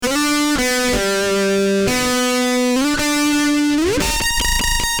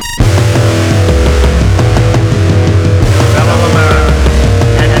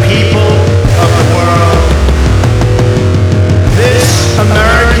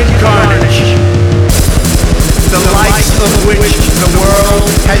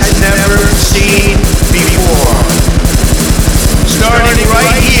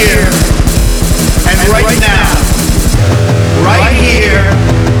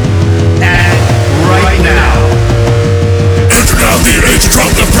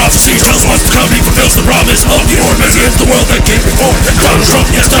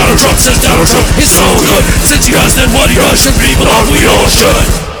says Donald Trump is so good. Since he does, then what he does should be, but we all should.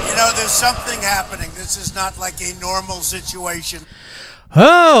 You know, there's something happening. This is not like a normal situation.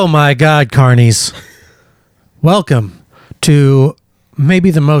 Oh my God, Carnies. Welcome to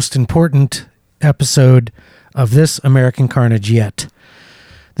maybe the most important episode of this American Carnage yet.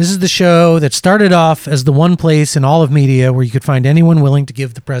 This is the show that started off as the one place in all of media where you could find anyone willing to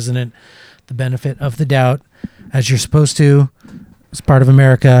give the president the benefit of the doubt, as you're supposed to, as part of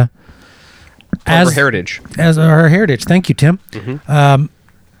America. As our heritage. As our heritage. Thank you, Tim. Mm-hmm.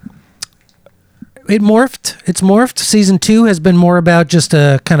 It's morphed. Season 2 has been more about just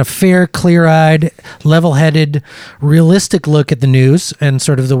a kind of fair, clear-eyed, level-headed, realistic look at the news and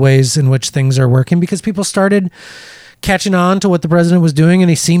sort of the ways in which things are working, because people started catching on to what the president was doing, and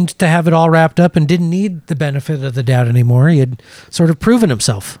he seemed to have it all wrapped up and didn't need the benefit of the doubt anymore. He had sort of proven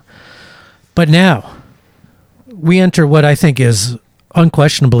himself. But now, we enter what I think is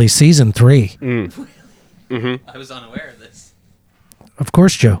unquestionably Season 3. Mm-hmm. I was unaware of this. Of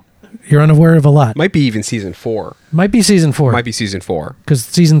course, Joe. You're unaware of a lot. Might be even Season 4. Might be Season 4. Might be Season 4. Because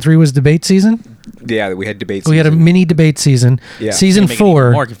Season 3 was debate season? Yeah, we had debate season. We had a mini debate season. Yeah. Season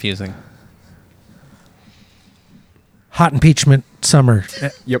 4. More confusing. Hot impeachment summer.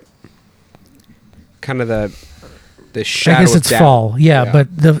 Yep. Kind of the shadow I guess it's of doubt. fall. Yeah,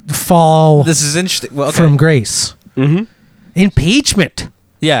 but the fall This is interesting. Well, okay. from grace. Mm-hmm. Impeachment.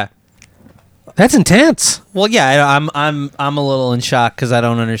 Yeah. That's intense. Well, yeah. I'm a little in shock because I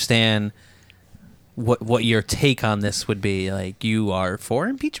don't understand what your take on this would be. Like, you are for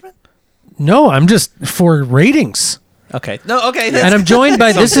impeachment? No, I'm just for ratings. Okay. No. Okay. And I'm joined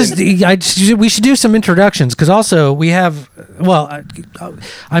by we should do some introductions, because also we have. Well,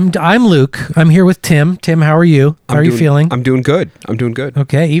 I'm Luke. I'm here with Tim. Tim, how are you? How are you feeling? I'm doing good.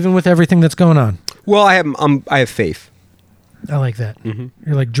 Okay, even with everything that's going on. Well, I have faith. I like that. Mm-hmm.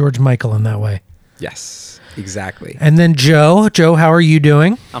 You're like George Michael in that way. Yes, exactly. And then Joe. Joe, how are you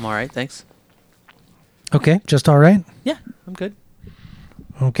doing? I'm all right. Thanks. Okay, just all right. Yeah, I'm good.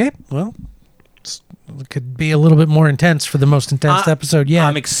 Okay, well, it could be a little bit more intense for the most intense episode yet.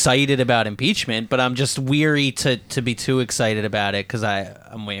 I'm excited about impeachment, but I'm just weary to be too excited about it because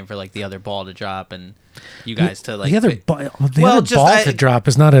I'm waiting for like the other ball to drop and you guys to like the other ball to drop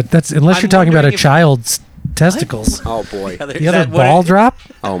is not unless I'm you're talking about a wondering if- child's testicles. Oh boy. The other ball drop?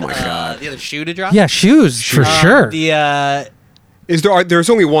 Oh my god. The other shoe to drop? Yeah, shoes for sure. There's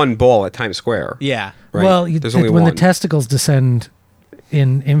only one ball at Times Square. Yeah. Right? Well, There's only when one. the testicles descend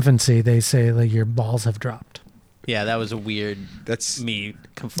in infancy, they say like your balls have dropped. Yeah, that was a weird. That's me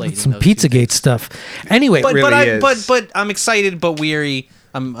conflating Some those two Pizzagate things. stuff. Anyway, But I'm excited but weary.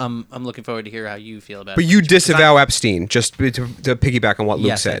 I'm looking forward to hear how you feel about it. But you disavow Epstein, just to piggyback on what Luke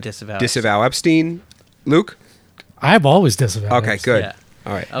Yes, I said. disavow Epstein, Luke? I've always disavowed. Okay, it. good. Yeah.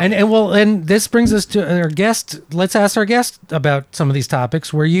 All right. Okay. And this brings us to our guest. Let's ask our guest about some of these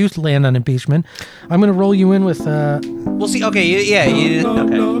topics where you land on impeachment. I'm going to roll you in with. We'll see. Okay. Yeah.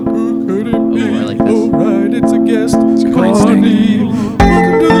 Okay. Ooh, I like this. Right, it's a guest. It's great Connie.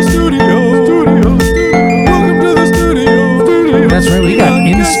 Welcome to the studio. Welcome to the studio. That's right. We got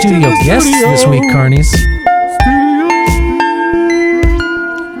in-studio guests this week, Carnies.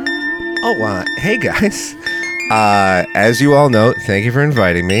 Oh, hey guys. As you all know, thank you for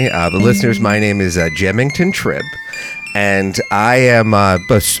inviting me. The listeners, my name is Jemington Tribb, and I am, I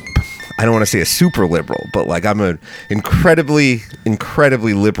don't want to say a super liberal, but like I'm an incredibly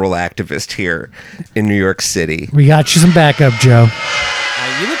liberal activist here in New York City. We got you some backup, Joe.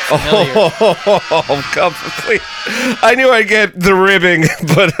 You look familiar. Oh, come, please. I knew I'd get the ribbing,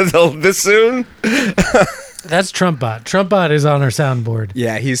 but this soon? That's Trumpbot. Trumpbot is on our soundboard.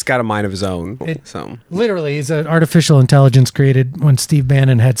 Yeah, he's got a mind of his own. Literally, he's an artificial intelligence created when Steve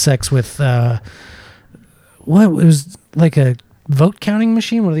Bannon had sex with it was like a vote counting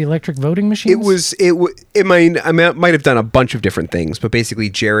machine, one of the electric voting machines. It might have done a bunch of different things, but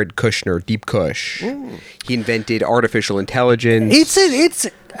basically Jared Kushner, Deep Kush, he invented artificial intelligence. It's.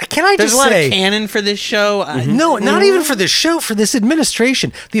 Can I There's just a lot say? of canon for this show. No, not even for this show, for this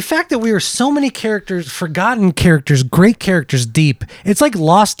administration. The fact that we are so many characters, forgotten characters, great characters deep, it's like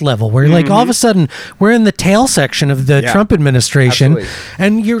Lost level, where like all of a sudden we're in the tail section of the Trump administration, absolutely.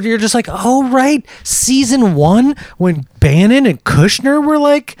 and you're just like, oh right, season 1 when Bannon and Kushner were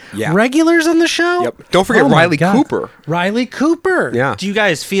like regulars on the show. Yep. Don't forget Riley Cooper. Riley Cooper. Yeah. Do you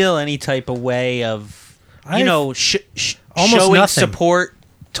guys feel any type of way of, almost showing nothing. support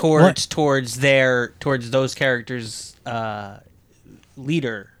towards those characters'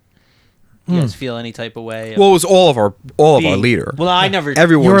 leader? You guys feel any type of way? Well, it was all of our leader. Well, I never.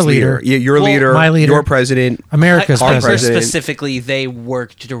 Everyone's Your leader. leader. Yeah, your Well, leader. my leader. Your president. America's I president. president. specifically, they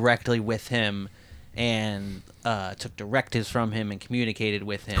worked directly with him and took directives from him and communicated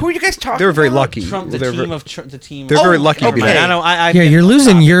with him. Who are you guys talking? They were very about? lucky. Trump, the They're team ver- of the team. They're very lucky to be okay. I don't. Yeah, you're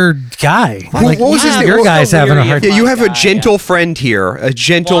losing your guy. What was his name? Your What was guy's the having a weary hard of Yeah, you my have a guy, gentle friend here, a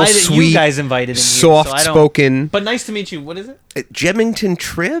gentle, Well, sweet, you guys invited him here, so I don't- soft-spoken. But nice to meet you. What is it? Jemington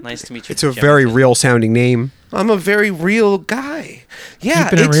Trib. Nice to meet you. It's a Jefferson. very real-sounding name. I'm a very real guy. Yeah,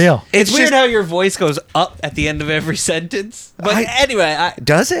 Keeping it real. It's weird just- how your voice goes up at the end of every sentence. But anyway,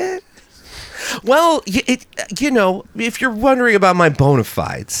 Does it? Well, if you're wondering about my bona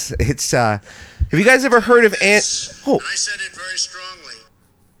fides, it's have you guys ever heard of Oh, I said it very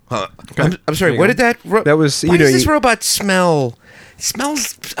strongly. I'm sorry. What did that? That was, Why you know, does this you- robot smell? It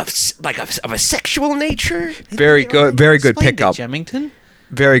smells of a sexual nature. Very good explained it, pickup. Jemington.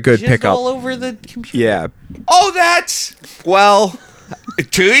 Very good Jizzed pickup. all over the computer. Yeah. Oh, that's well.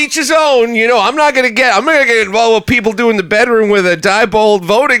 To each his own. I'm not gonna get involved with people doing the bedroom with a Diebold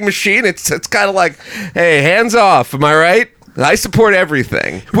voting machine. It's kind of like, hey, hands off. Am I right? I support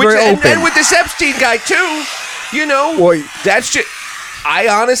everything. Very open. And with this Epstein guy too. Boy. That's just. I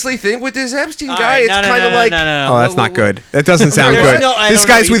honestly think with this Epstein All guy, right, it's no, kind of like. no. Oh, that's not good. That doesn't sound There's good. no- I This don't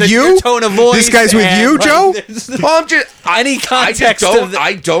know, guy's with your you? tone of voice This guy's with and, you, like, Joe? there's- Well, I'm just Any I just context don't. of the-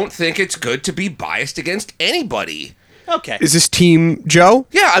 I don't think it's good to be biased against anybody. Okay. Is this Team Joe?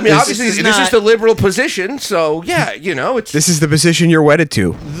 Yeah, I mean, obviously, is this is not- the liberal position, so yeah, it's. This is the position you're wedded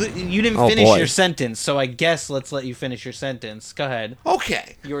to. You didn't Oh, finish boy. your sentence, so I guess let's let you finish your sentence. Go ahead.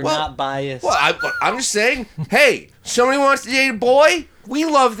 Okay. You're Well- not biased. Well, I'm just saying, hey, somebody wants to date a boy? We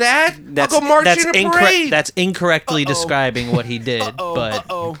love that. that's I'll go march that's in a incorrect. parade. That's incorrectly describing what he did. But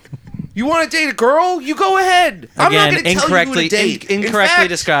You want to date a girl? You go ahead. I'm not Again, going to tell you who to date. In incorrectly fact,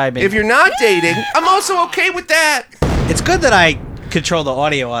 describing. If you're not dating, I'm also okay with that. it's good that I control the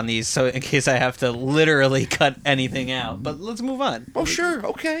audio on these, so in case I have to literally cut anything out. But let's move on. Oh, sure.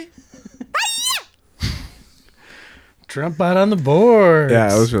 Okay. Trump out on the board. Yeah,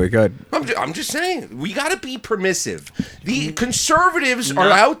 that was really good. I'm just saying, we got to be permissive. The conservatives are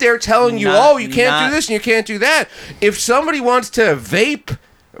Not- out there telling you, not- oh, you can't not- do this and you can't do that. If somebody wants to vape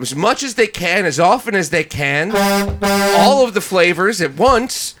as much as they can, as often as they can, all of the flavors at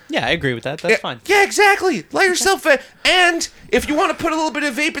once. Yeah, I agree with that. That's fine. Yeah, exactly. Let yourself and if you want to put a little bit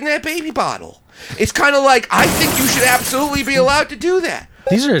of vape in that baby bottle, it's kind of like, I think you should absolutely be allowed to do that.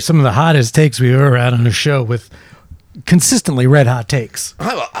 These are some of the hottest takes we've ever had on a show with consistently red hot takes.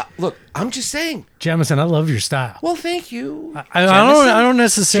 Look, I'm just saying. Jamison, I love your style. Well, thank you. I don't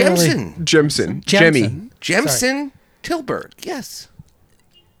necessarily. Jemison. Jemmy. Jemison Tilburg. Yes.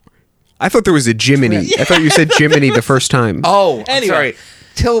 I thought there was a Jiminy. I thought you said Jiminy the first time. Oh, I'm Anyway. sorry.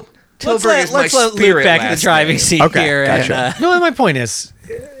 Tilburg is my let's let Luke spirit back in the last driving name. seat Okay, here. gotcha. And, No, my point is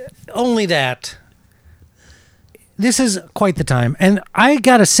only that this is quite the time. And I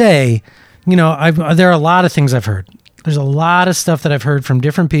got to say, there are a lot of things I've heard. There's a lot of stuff that I've heard from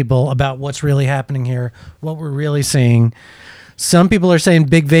different people about what's really happening here, what we're really seeing. Some people are saying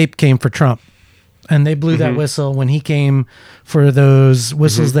Big Vape came for Trump, and they blew that whistle when he came for those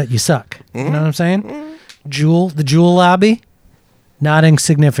whistles that you suck. You know what I'm saying? The Juul lobby, not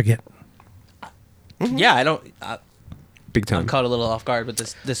insignificant. yeah, I don't. Big time. I'm caught a little off guard with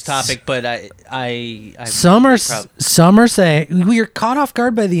this topic, but I Some are proud. saying we are caught off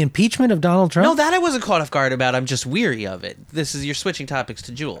guard by the impeachment of Donald Trump. No, that I wasn't caught off guard about. I'm just weary of it. You're switching topics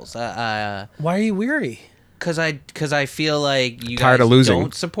to Jules. Why are you weary? Because I feel like you Tired guys of losing.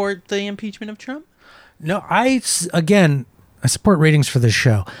 don't support the impeachment of Trump. No, I support ratings for this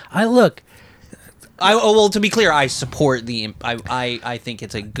show. Well, to be clear, I support the. I think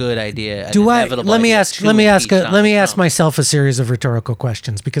it's a good idea. an Do I? inevitable Let me idea ask. to Let me impeach ask. Let me Donald ask Trump. myself a series of rhetorical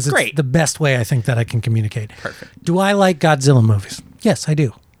questions because it's Great. the best way I think that I can communicate. Perfect. Do I like Godzilla movies? Yes, I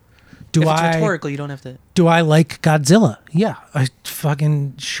do. Do If it's I? rhetorical, you don't have to. Do I like Godzilla? Yeah, I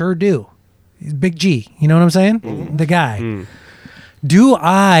fucking sure do. Big G. You know what I'm saying? The guy. Do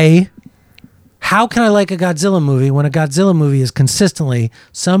I? How can I like a Godzilla movie when a Godzilla movie is consistently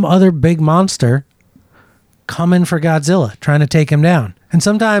some other big monster coming for Godzilla, trying to take him down, and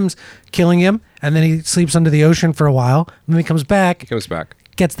sometimes killing him, and then he sleeps under the ocean for a while, and then he comes back, Comes back.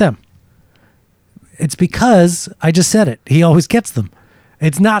 gets them. It's because I just said it. He always gets them.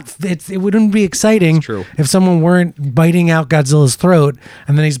 It wouldn't be exciting It's true. if someone weren't biting out Godzilla's throat,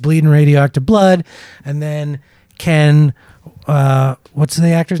 and then he's bleeding radioactive blood, and then Ken, what's the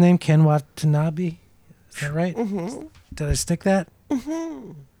actor's name? Ken Watanabe? Is that right? Mm-hmm. Did I stick that?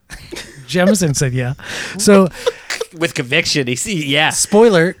 Mm-hmm. Jemison said yeah. So, With conviction, yeah.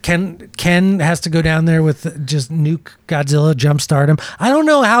 spoiler: Ken has to go down there with just nuke Godzilla, jumpstart him. I don't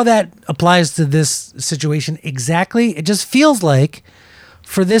know how that applies to this situation exactly. It just feels like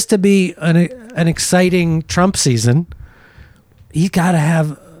for this to be an exciting Trump season, he's got to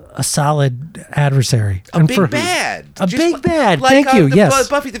have a solid adversary. A big bad. A Just big bad. Like, Thank you. the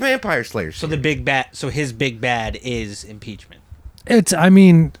Buffy the Vampire Slayer. So his big bad is impeachment. I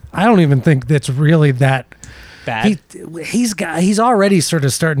mean, I don't even think that's really that Bad. He's already sort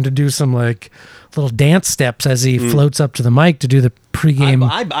of starting to do some like little dance steps as he floats up to the mic to do the pregame.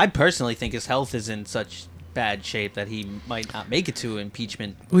 I personally think his health is in such bad shape that he might not make it to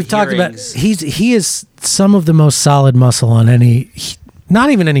impeachment. We've talked about hearings. he is some of the most solid muscle on not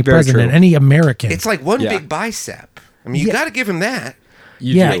even any Very president, true. any American. It's like one Yeah. big bicep. I mean, you got to give him that.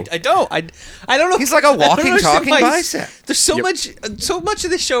 yeah. I don't. I don't know. He's like a I don't walking, understand talking why bicep. There's so much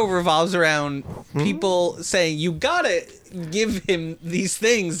of the show revolves around people saying you gotta give him these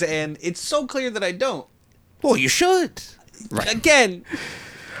things, and it's so clear that I don't. Well, you should. Again,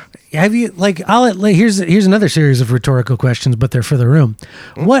 Have you here's another series of rhetorical questions, but they're for the room.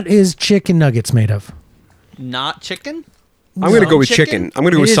 What is chicken nuggets made of? not chicken. I'm going to go with Chicken? chicken. I'm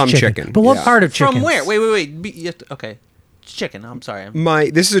going to go It with is some chicken. But what Yeah. part of chicken? From where? Wait. Okay, it's chicken. I'm sorry.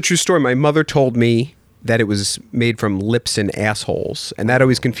 This is a true story. My mother told me that it was made from lips and assholes, and that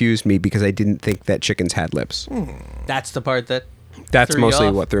always confused me because I didn't think that chickens had lips. That's the part that. That's Threw you mostly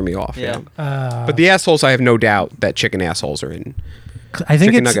off? what threw me off. Yeah. Yeah. But the assholes, I have no doubt that chicken assholes are in. I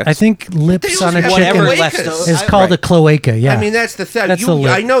think Chicken it's. nuggets. I think lips They on a also have chicken Whatever cloacas. left is called a cloaca. Yeah. I mean, that's the thing. That's the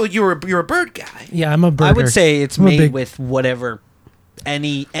lip. I know you're a bird guy. yeah, I'm a birder. I would say it's I'm a made big- with whatever,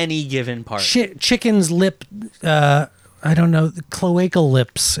 any given part. chicken's lip. I don't know, cloacal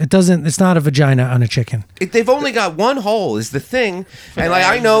lips. It doesn't. It's not a vagina on a chicken. They've only got one hole is the thing. And like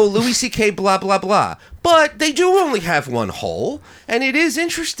I know Louis C.K. blah, blah, blah. But they do only have one hole. And it is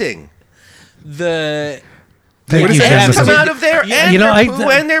interesting. The Thank What you, does that They have come to Jefferson. out of there and You know, their poo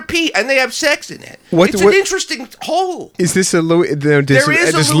and their pee and they have sex in it. What- It's what- an interesting hole. Is this a Louis? Does There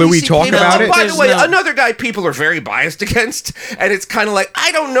is does a Louis C.K. talk about Oh, it? by the There's way, no- another guy people are very biased against, and it's kind of like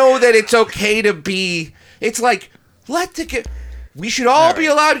I don't know that it's okay to be. It's like we should all be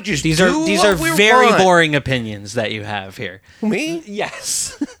allowed to just these do are what we very want. boring opinions that you have here. Me?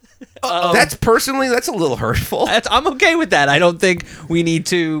 Yes. That's a little hurtful. I'm okay with that. I don't think we need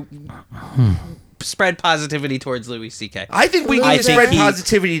to spread positivity towards Louis C.K. I think we I need to think spread he-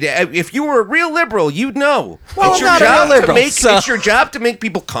 positivity to. If you were a real liberal, you'd know. Well, it's I'm your not a job real liberal, to make. so- It's your job to make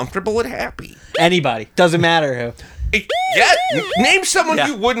people comfortable and happy. Anybody, doesn't matter who. Yeah. Name someone Yeah,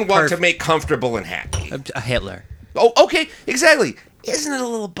 you wouldn't want perfect. to make comfortable and happy. Hitler. Oh, okay, exactly. Isn't it a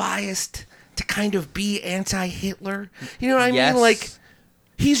little biased to kind of be anti-Hitler? You know what I Yes. mean? Like,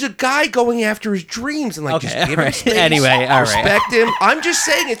 he's a guy going after his dreams and like Okay, just give him alright. space. Anyway, all right. respect him. I'm just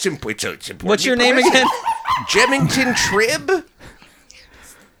saying it's important. What's your to be name again? Jemington Trib.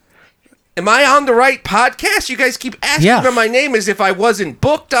 Am I on the right podcast? You guys keep asking Yeah. for my name as if I wasn't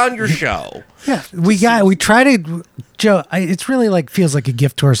booked on your show. Yeah, we try to, Joe. It's really like feels like a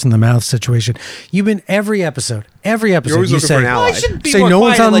gift horse in the mouth situation. You've been every episode You're always you looking say, for an ally. I should be say more no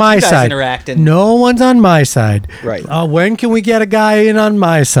one's quiet on and let my you guys side. interact and- No one's on my side. Right. When can we get a guy in on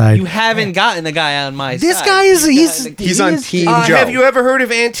my side? You haven't gotten a guy on my This side. guy is He's on Team Joe. Have you ever heard of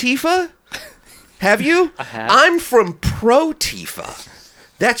Antifa? Have you? I have. I'm from Pro-Tifa.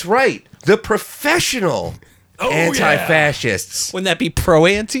 That's right. The professional anti-fascists. Wouldn't that be pro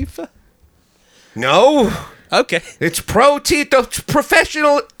Antifa? No, Okay. it's Pro-Tifa,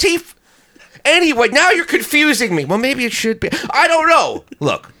 professional Tifa. Anyway, now you're confusing me. Well, maybe it should be. I don't know.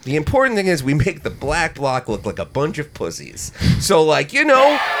 Look, the important thing is we make the black bloc look like a bunch of pussies. So, like,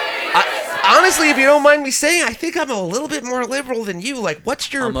 honestly, if you don't mind me saying, I think I'm a little bit more liberal than you. Like,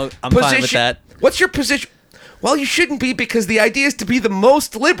 what's your I'm position? fine with that. What's your position? Well, you shouldn't be because the idea is to be the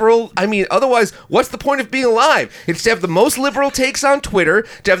most liberal. I mean, otherwise, what's the point of being alive? It's to have the most liberal takes on Twitter,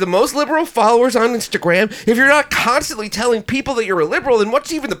 to have the most liberal followers on Instagram. If you're not constantly telling people that you're a liberal, then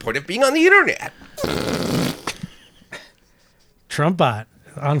what's even the point of being on the internet? Trump bot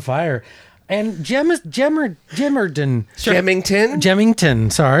on fire, and Jemington. Jemington,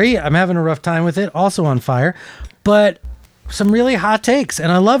 sorry, I'm having a rough time with it. Also on fire, but some really hot takes,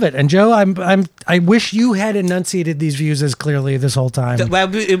 and I love it. And Joe, I wish you had enunciated these views as clearly this whole time.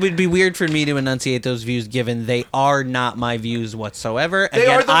 Well, it would be weird for me to enunciate those views given they are not my views whatsoever. They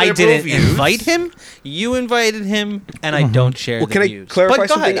Again, are the I liberal didn't views. invite him. You invited him, and I don't share Well, the can I views. clarify But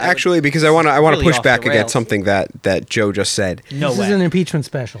go something ahead. actually? Because I want to Really push off back the against rails. something that Joe just said. No this way. is an impeachment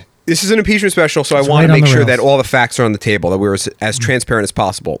special. This is an impeachment special, so It's I want right to on make the sure rails. that all the facts are on the table, that we're as transparent as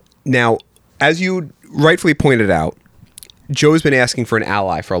possible. Now, as you rightfully pointed out, Joe's been asking for an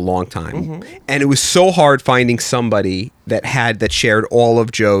ally for a long time, and it was so hard finding somebody that shared all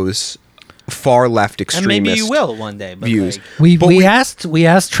of Joe's far left And extremist maybe you will one day. But views. like, We asked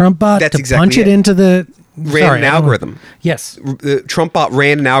TrumpBot That's to exactly punch it it. into the Ran sorry, an I don't- algorithm. Yes. The TrumpBot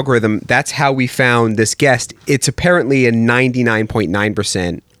ran an algorithm. That's how we found this guest. It's apparently a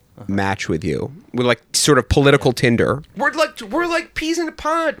 99.9% match with you. We're like sort of political Tinder. We're like peas in a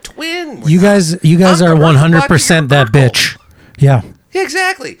pod, twins. You guys I'm are the 100% that Urkel. bitch. Yeah. Yeah,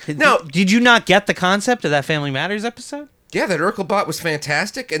 exactly. Now, did you not get the concept of that Family Matters episode? yeah, that Urkelbot was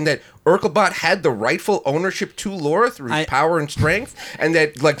fantastic, and that Urkelbot had the rightful ownership to Laura through his power and strength, and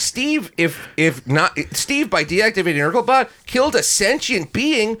that like Steve, Steve by deactivating Urkelbot killed a sentient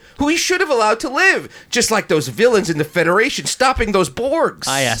being who he should have allowed to live, just like those villains in the Federation stopping those Borgs.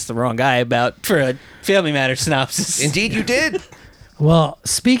 I asked the wrong guy for a Family Matters synopsis. Indeed, you did. Well,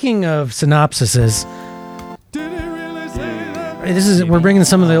 speaking of synopsises, Did he really say that? we're bringing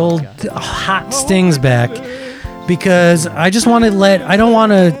some of the old hot stings back because I just want to I don't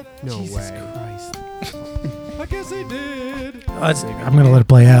want to. I guess he did. I'm going to let it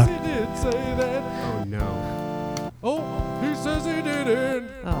play out. He did say that. Oh no. Oh, he says he didn't.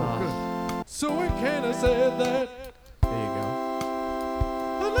 Oh. So when can I say that? There you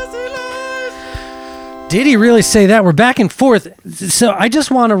go. Unless he lies. Did he really say that? We're back and forth. So I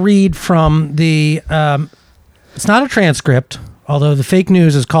just want to read from the. It's not a transcript, although the fake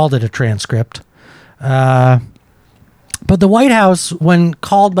news has called it a transcript. But the White House, when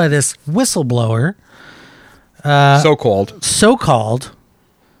called by this whistleblower, so-called,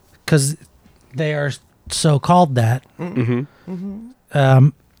 because they are so-called that.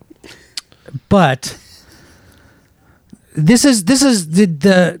 But this is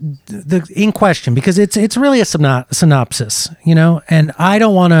the in question, because it's really a synopsis, and I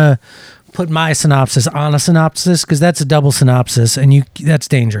don't want to put my synopsis on a synopsis because that's a double synopsis, and that's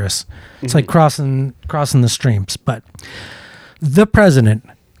dangerous. It's like crossing the streams. But the president,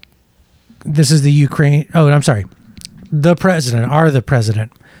 this is the Ukraine. Oh, I'm sorry. The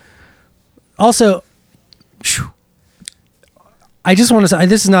president. Also, I just want to say,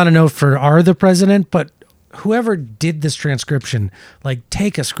 this is not a note for the president, but whoever did this transcription, like,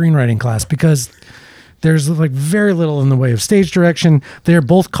 take a screenwriting class, because there's like very little in the way of stage direction. They're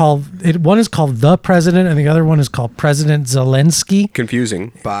both one is called The President and the other one is called President Zelensky.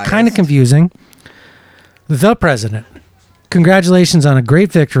 Confusing. Kind of confusing. The President. Congratulations on a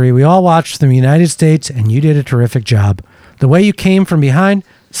great victory. We all watched from the United States and you did a terrific job. The way you came from behind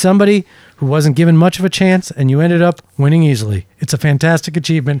somebody who wasn't given much of a chance and you ended up winning easily. It's a fantastic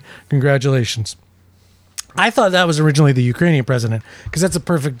achievement. Congratulations. I thought that was originally the Ukrainian president because that's a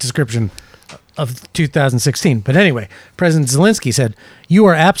perfect description of 2016. But anyway, President Zelensky said, "You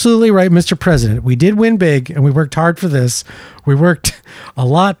are absolutely right, Mr. President. We did win big and we worked hard for this. We worked a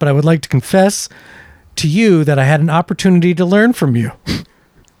lot, but I would like to confess to you that I had an opportunity to learn from you.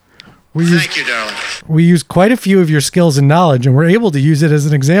 Thank you, darling. We used quite a few of your skills and knowledge and were able to use it as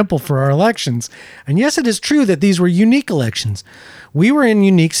an example for our elections. And yes, it is true that these were unique elections. We were in a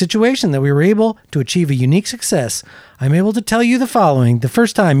unique situation that we were able to achieve a unique success. I'm able to tell you the following. The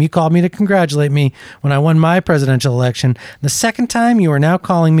first time you called me to congratulate me when I won my presidential election. The second time you are now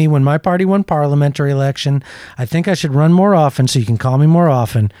calling me when my party won parliamentary election. I think I should run more often so you can call me more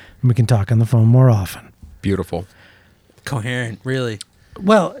often and we can talk on the phone more often." Beautiful. Coherent, really.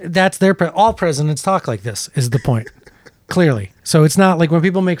 Well, that's all presidents talk like this is the point. Clearly. So it's not like when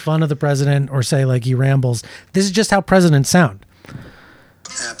people make fun of the president or say like he rambles. This is just how presidents sound.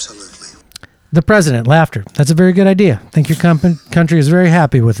 Absolutely. The president, laughter. That's a very good idea. I think your country is very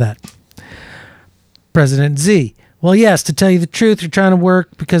happy with that. President Z. Well, yes, to tell you the truth, you're trying to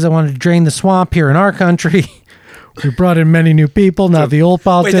work because I wanted to drain the swamp here in our country. We brought in many new people, not the old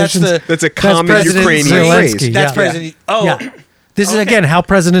politicians. That's a common President Ukrainian Zelensky. phrase. That's Yeah. President. Oh, Yeah. This is, again, how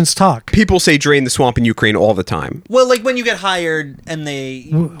presidents talk. People say drain the swamp in Ukraine all the time. well, like when you get hired and there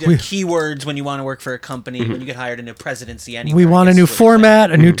we- are keywords when you want to work for a company, when you get hired in a presidency anywhere. We I want a guess new is what you're saying.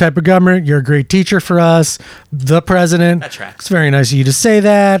 format, a new type of government. You're a great teacher for us. The president. That tracks. It's very nice of you to say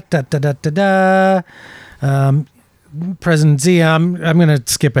that. Da, da, da, da, da. President Z, I'm going to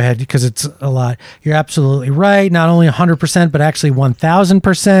skip ahead because it's a lot. You're absolutely right. Not only 100%, but actually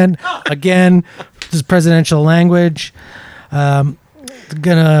 1,000%. Again, this is presidential language.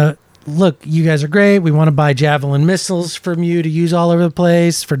 look, you guys are great. We want to buy Javelin missiles from you to use all over the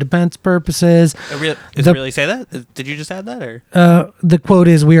place for defense purposes. Does it really say that? Did you just add that? Or The quote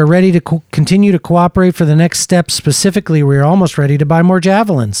is, we are ready to continue to cooperate for the next step. Specifically, we are almost ready to buy more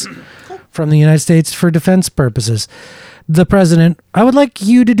Javelins from the United States for defense purposes. The president, I would like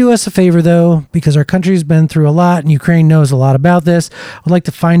you to do us a favor, though, because our country's been through a lot and Ukraine knows a lot about this. I would like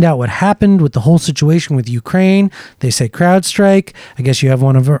to find out what happened with the whole situation with Ukraine. They say CrowdStrike. I guess you have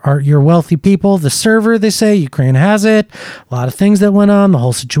one of your wealthy people. The server, they say, Ukraine has it. A lot of things that went on, the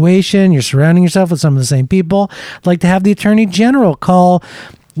whole situation. You're surrounding yourself with some of the same people. I'd like to have the Attorney General call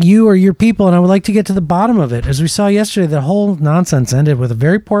you or your people, and I would like to get to the bottom of it. As we saw yesterday, the whole nonsense ended with a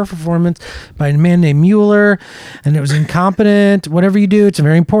very poor performance by a man named Mueller, and it was incompetent. Whatever you do, it's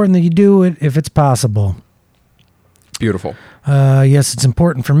very important that you do it if it's possible. Beautiful. Yes, it's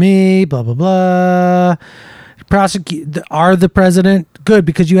important for me, blah, blah, blah. Are the president good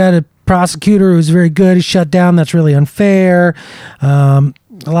because you had a prosecutor who's very good. He's shut down. That's really unfair.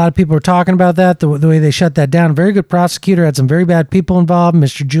 A lot of people are talking about that, the way they shut that down. A very good prosecutor, had some very bad people involved.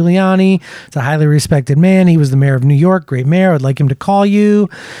 Mr. Giuliani, it's a highly respected man. He was the mayor of New York, great mayor. I'd like him to call you,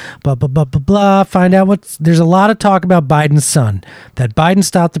 blah, blah, blah, blah, blah. Find out there's a lot of talk about Biden's son, that Biden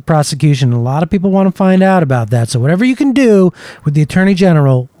stopped the prosecution. A lot of people want to find out about that. So whatever you can do with the Attorney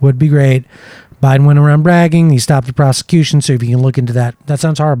General would be great. Biden went around bragging. He stopped the prosecution. So if you can look into that, that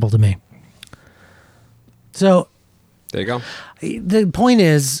sounds horrible to me. So there you go. The point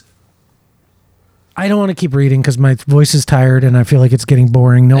is, I don't want to keep reading because my voice is tired and I feel like it's getting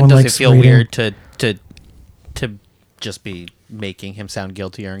boring. No one likes reading. Does it feel weird to just be making him sound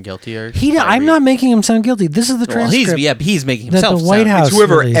guiltier and guiltier? I'm not making him sound guilty. This is the transcript. He's making that himself the White House It's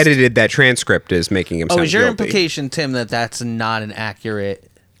whoever released. edited that transcript is making him sound guilty. Is your implication, Tim, that that's not an accurate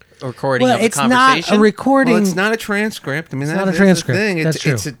recording well, of the it's conversation? not a recording. Well, it's not a transcript. I mean, It's not a transcript. The thing. That's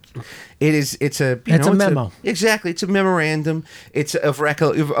true. It's a memo. Exactly. It's a memorandum. It's of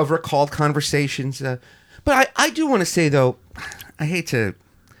recalled conversations. But I do want to say, though, I hate to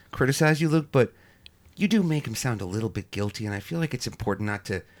criticize you, Luke, but you do make him sound a little bit guilty, and I feel like it's important not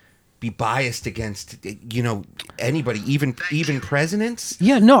to be biased against, anybody, even presidents.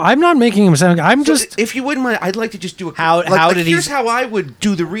 Yeah, no, I'm not making him sound. If you wouldn't mind, I'd like to just do a here's how I would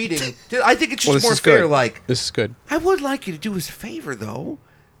do the reading. I think it's just this more is fair. good. Like, this is good. I would like you to do us a favor, though,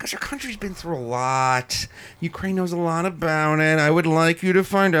 because our country's been through a lot. Ukraine knows a lot about it. I would like you to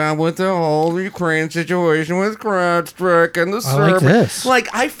find out what the whole Ukraine situation with CrowdStrike and the server. like this.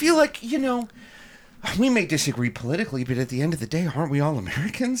 I feel like, we may disagree politically, but at the end of the day, aren't we all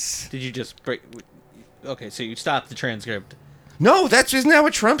Americans? Did you just break? Okay, so you stopped the transcript. No, isn't that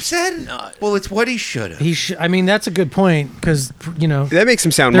what Trump said? No. Well, it's what he should have. I mean, that's a good point because That makes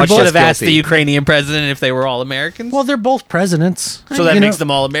him sound They're much both Should less have asked guilty. the Ukrainian president if they were all Americans. well, they're both presidents. so that makes them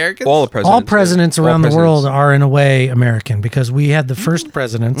all Americans. All the presidents. All presidents yeah. around All the world presidents. are in a way American because we had the first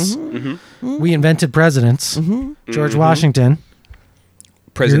presidents. We invented presidents. George Washington.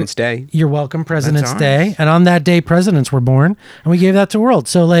 President's Day. You're welcome, President's ours. Day. And on that day, presidents were born, and we gave that to the world.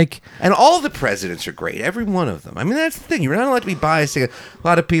 So, And all the presidents are great, every one of them. I mean, that's the thing. You're not allowed to be biased. A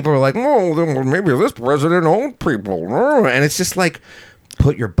lot of people are like, oh, then maybe this president owned people. And it's just like,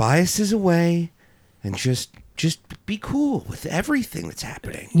 put your biases away and just be cool with everything that's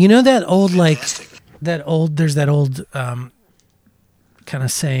happening. you know that old, there's that old kind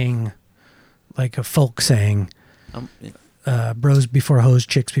of saying, like a folk saying, bros before hoes,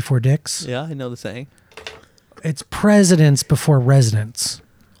 chicks before dicks. Yeah, I know the saying. It's presidents before residents.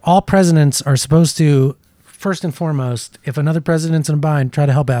 All presidents are supposed to, first and foremost, if another president's in a bind, try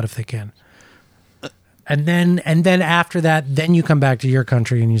to help out if they can. And then after that, then you come back to your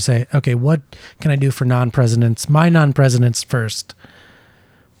country and you say, okay, what can I do for non-presidents? My non-presidents first.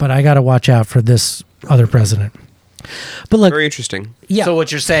 But I got to watch out for this other president. But look, Very interesting. yeah. So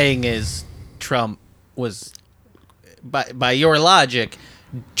what you're saying is Trump was, by your logic,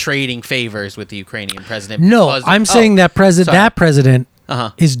 trading favors with the Ukrainian president. No, because- I'm saying that sorry. president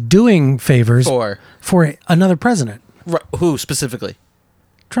Uh-huh. is doing favors For another president, who specifically?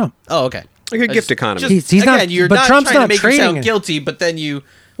 Trump. Oh, okay. Like a gift economy. He's again, not- you're but not Trump's trying not to make him trading sound it. guilty, but then you.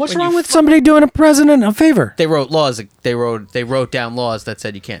 What's when wrong you with somebody doing a president a favor? They wrote laws. They wrote down laws that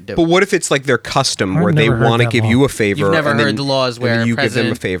said you can't do it. But what if it's like their custom I've where they never heard want to that give law. you a favor? You've never and heard then- the laws and then where a you give them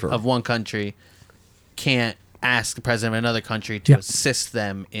president a favor. of one country can't ask the president of another country to Yep. assist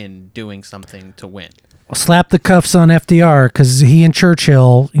them in doing something to win. Slap the cuffs on FDR because he and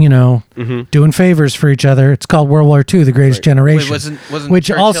Churchill, doing favors for each other. It's called World War II, the Greatest Generation. Wait, wasn't which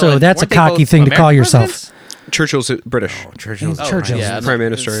Churchill also, and- that's a weren't they cocky both thing to call American yourself. presidents? Churchill's British. Churchill's Churchill. Prime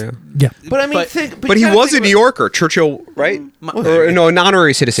Minister, yeah. Yeah. But I mean, But- But he was a New Yorker. Churchill, right? Or, no, an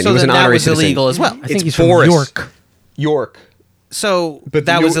honorary citizen. So he was then an that honorary was citizen. illegal as well. I think It's he's from Boris. York. York. So But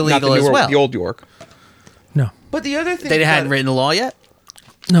that the was New- not the illegal New as York, well. The old York. No. But the other thing They hadn't written the law yet.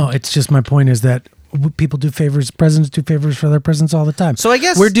 No, it's just my point is that people do favors. Presidents do favors for their presidents all the time. So I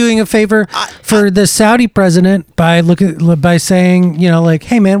guess- we're doing a favor for the Saudi president by saying, like,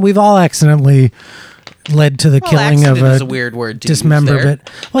 hey man, we've all accidentally led to the Well, killing of accident is a weird word to use dismemberment.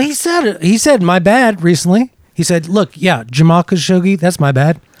 Well, he said my bad recently. He said, look, yeah, Jamal Khashoggi, that's my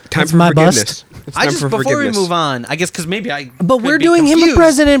bad. Time That's for my forgiveness. bust. It's I time just for before we forgiveness. move on, I guess because maybe I. But could we're be doing him a confused.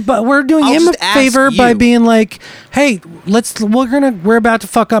 president. But we're doing I'll him a just ask favor by you. being like, "Hey, we're about to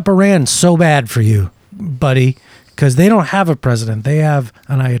fuck up Iran so bad for you, buddy, because they don't have a president. They have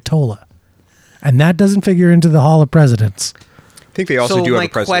an Ayatollah, and that doesn't figure into the Hall of Presidents." I think they also So do have my a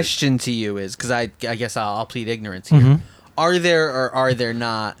president. question to you is because I guess I'll plead ignorance here. Mm-hmm. Are there or are there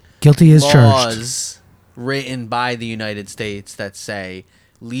not Guilty as charged. laws written by the United States that say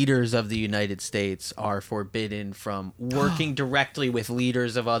leaders of the United States are forbidden from working directly with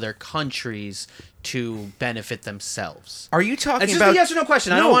leaders of other countries to benefit themselves? Are you talking It's just about a yes or no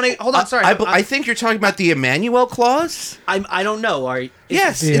question. I don't want to. Hold on, sorry. I think you're talking about the Emmanuel clause. I don't know.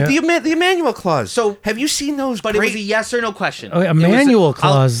 Yes, Yeah. the Emmanuel clause. So- have you seen those? But great... it was a yes or no question. Oh, It was Emmanuel I'll-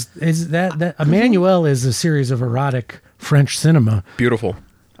 clause is that Emmanuel is a series of erotic French cinema, Beautiful.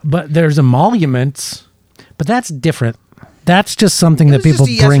 but there's emoluments, but that's different. That's just something It that was people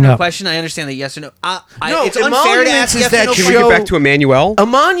just a yes bring or no up. question. I understand that yes or no. No, It's unfair to emoluments ask is yes that or no show- Can we get back to Emmanuel?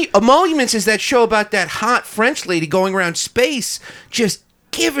 Emoluments is that show about that hot French lady going around space, just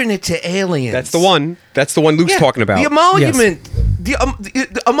giving it to aliens. That's the one. That's the one Luke's Yeah, talking about. The emolument. The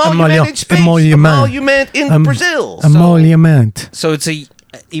emolument in space. Emolument in Brazil. So- Emolument. So it's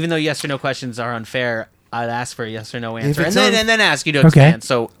even though yes or no questions are unfair, I'd ask for a yes or no answer, it's and then ask you to Okay. expand.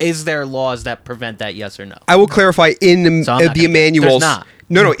 So, is there laws that prevent that yes or no? I will clarify in the, So I'm not the gonna- Emmanuel's. there's not.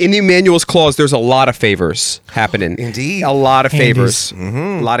 No, in the Emmanuel's clause, there's a lot of favors happening. Indeed. A lot of Handies. favors.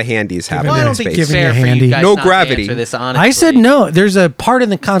 A lot of handies happening Well, I in don't think space. it's Giving fair you for handy. you guys No not to gravity. answer this honestly. I said no. There's a part in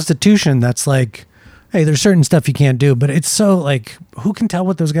the Constitution that's like, hey, there's certain stuff you can't do, but it's so like, who can tell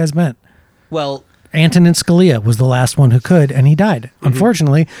what those guys meant? Well, Antonin Scalia was the last one who could, and he died,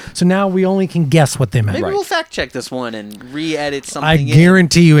 unfortunately. So now we only can guess what they meant. maybe we'll fact check this one and re-edit something. I in.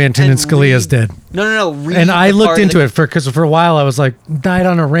 guarantee you Antonin And Scalia's read- dead. No. Read And I the looked part of into the- it because for a while I was like, died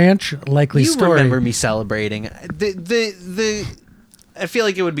on a ranch, likely You story. remember me celebrating the. I feel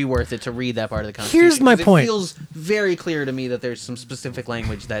like it would be worth it to read that part of the Constitution. Here's my 'cause point. It feels very clear to me that there's some specific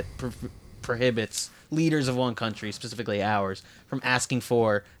language that prohibits leaders of one country, specifically ours, from asking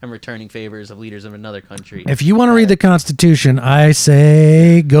for and returning favors of leaders of another country. If you want to read the Constitution, I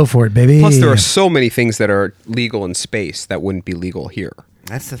say go for it, baby. Plus, there are so many things that are legal in space that wouldn't be legal here.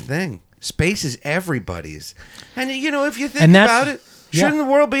 That's the thing. Space is everybody's. And, if you think And that's- about it, yeah. shouldn't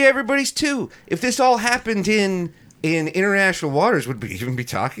the world be everybody's too? If this all happened in international waters, would we even be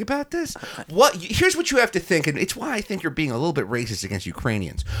talking about this? Here's what you have to think, and it's why I think you're being a little bit racist against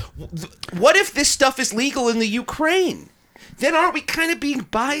Ukrainians. What if this stuff is legal in the Ukraine? Then aren't we kind of being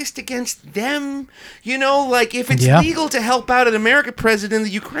biased against them? Like if it's Yeah. legal to help out an American president in the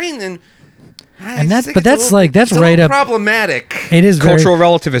Ukraine, then And that's- think but it's a that's little- like- that's it's a right little up- problematic. It is very, Cultural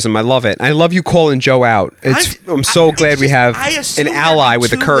relativism. I love it. I love you calling Joe out. I'm so glad we have an ally with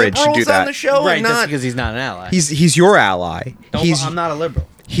the courage to do on the that. show right, and that's not because he's not an ally. He's your ally. I'm not a liberal.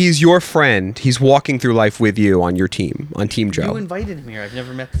 He's your friend. He's walking through life with you on your team, on Team You Joe. invited him here. I've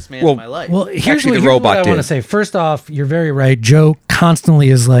never met this man Well- in my life. well, here's Actually, what, the here's robot what I want to did. say. First off, you're very right. Joe constantly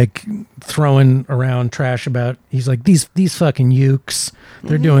is like throwing around trash about, he's like, these fucking ukes,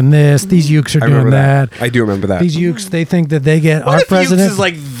 they're doing this. These ukes are I doing remember that. that. I do remember that. These ukes, they think that they get what our if president. Ukes is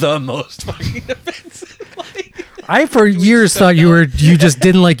like the most fucking offensive? I for years thought you just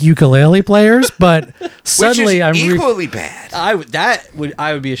didn't like ukulele players, but suddenly which I'm is equally bad. I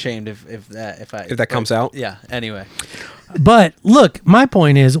would be ashamed if that comes out. Yeah. Anyway, But look, my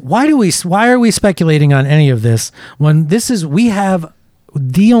point is, why are we speculating on any of this when we have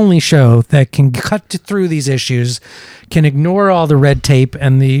the only show that can cut through these issues, can ignore all the red tape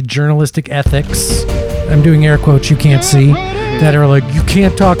and the journalistic ethics. I'm doing air quotes you can't see, that are like, you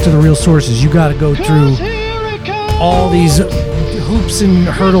can't talk to the real sources. You got to go through all these hoops and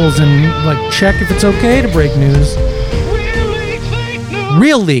hurdles and like check if it's okay to break news.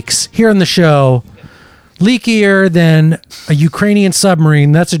 Real leaks here on the show. Leakier than a Ukrainian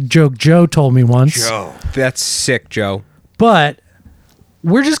submarine. That's a joke Joe told me once. Joe. That's sick, Joe. But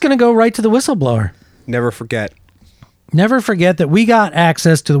we're just going to go right to the whistleblower. Never forget. Never forget that we got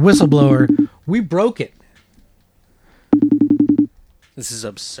access to the whistleblower. We broke it. This is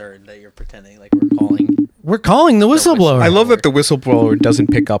absurd that you're pretending like we're calling. We're calling the whistleblower. I love that the whistleblower doesn't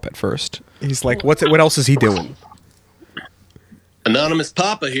pick up at first. He's like, what else is he doing? Anonymous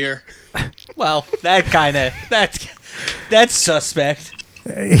Papa here. Well, that's suspect.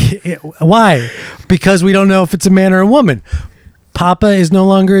 Why? Because we don't know if it's a man or a woman. Papa is no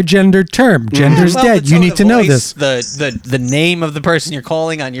longer a gendered term. Gender's Well, dead. the You tone need of to know voice, this. The name of the person you're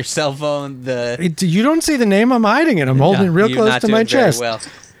calling on your cell phone. You don't see the name. I'm hiding it. I'm holding it real you're close not to my doing very chest. well.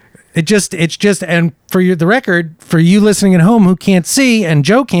 It's just, and for the record, for you listening at home who can't see, and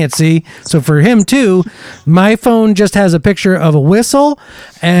Joe can't see, so for him too, my phone just has a picture of a whistle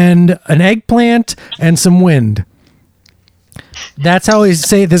and an eggplant and some wind. That's how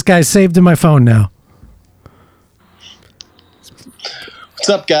this guy's saved in my phone now. What's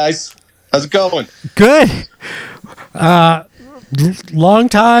up, guys? How's it going? Good. Long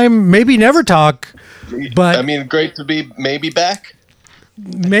time, maybe never talk, but I mean, great to be maybe back.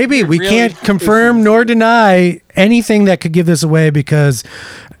 maybe we Really? can't confirm nor deny anything that could give this away because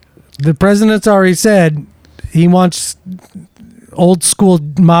the president's already said he wants old school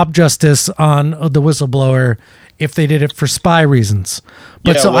mob justice on the whistleblower if they did it for spy reasons.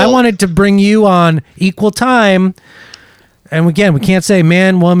 But Yeah, so I well- wanted to bring you on equal time. And again, we can't say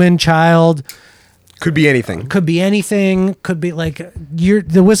man, woman, child. Could be anything. Could be anything. Could be like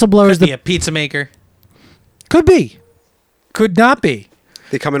the whistleblowers. Could be a pizza maker. Could be. Could not be.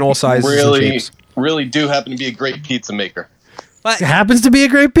 They come in all sizes and Really, shapes. really do happen to be a great pizza maker. What? It happens to be a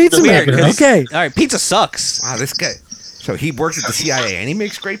great pizza Weird, maker. 'cause- Okay. All right, pizza sucks. Wow, this guy. So he works at the CIA and he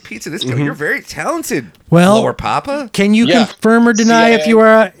makes great pizza. This guy, you're very talented. Well- Lower Papa. Can you Yeah. confirm or deny if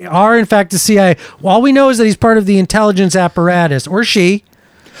CIA. you are in fact a CIA? Well, all we know is that he's part of the intelligence apparatus, or she.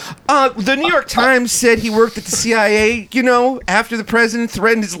 The New York Times said he worked at the CIA, after the president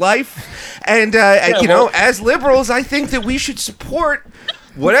threatened his life. And, as liberals, I think that we should support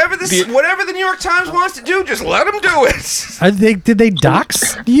whatever the New York Times wants to do. Just let them do it. Did they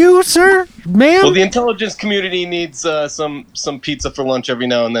dox you, sir, ma'am? Well, the intelligence community needs some pizza for lunch every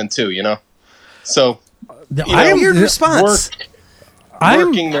now and then too. So I'm- Weird response.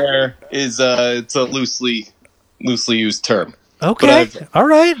 working there is it's a loosely used term. Okay. But All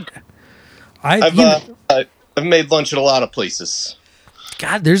right. I've made lunch at a lot of places.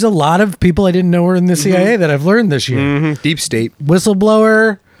 God, there's a lot of people I didn't know were in the CIA that I've learned this year. Deep state.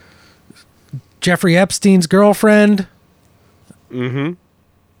 Whistleblower, Jeffrey Epstein's girlfriend.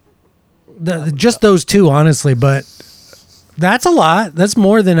 Just those two, honestly, but that's a lot. That's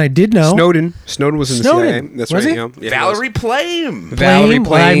more than I did know. Snowden was in the Snowden. CIA. That's Was right. he? Yeah, he Valerie Plame. Valerie Plame?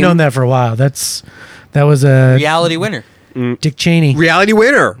 Well, I've Plame. known that for a while. That was a Reality winner. Dick Cheney. Reality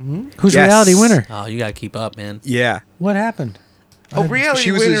winner. Who's Yes. reality winner? Oh, you gotta keep up, man. Yeah. What happened? Oh, reality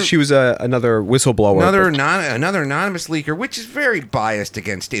She was winner. she was another whistleblower. Another but- another anonymous leaker, which is very biased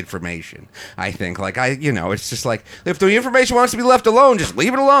against information. I think, it's just like if the information wants to be left alone, just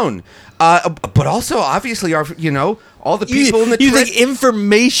leave it alone. But also, obviously, all the people in the you think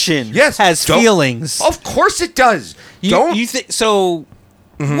information yes has don't- feelings? Of course, it does. You think so?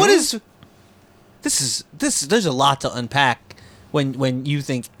 What is this? There's a lot to unpack when you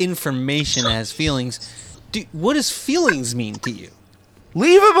think information has feelings. What does feelings mean to you?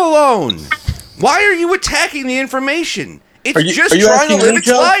 Leave him alone. Why are you attacking the information? It's Are you just trying to asking live me, its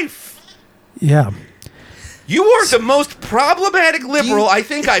Joe? life. Yeah. You are the most problematic liberal I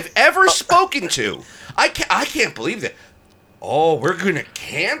think I've ever spoken to. I can't believe that. Oh, we're going to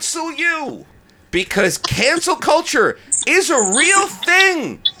cancel you. Because cancel culture is a real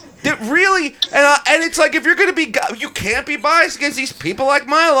thing. That really, and it's like if you're going to be, you can't be biased against these people like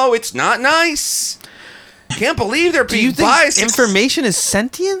Milo. It's not nice. Can't believe they're Do being you think biased. information is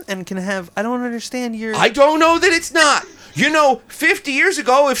sentient and can have? I don't understand your. I don't know that it's not. 50 years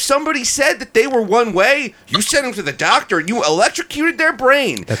ago, if somebody said that they were one way, you sent them to the doctor and you electrocuted their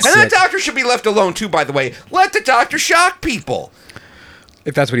brain. That's and that sick. doctor should be left alone, too, by the way. Let the doctor shock people.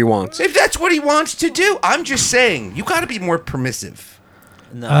 If that's what he wants. If that's what he wants to do. I'm just saying, you got to be more permissive.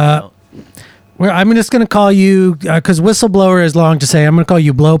 No. Well, I'm just going to call you, because whistleblower is long to say, I'm going to call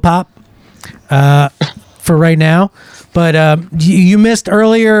you Blow Pop for right now. But you missed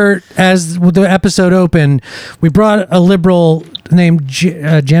earlier, as the episode opened, we brought a liberal named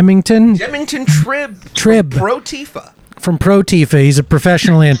Jemington Jemington Trib. Pro-Tifa. from Pro-Tifa. He's a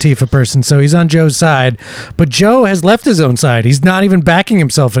professional Antifa person, so he's on Joe's side. But Joe has left his own side. He's not even backing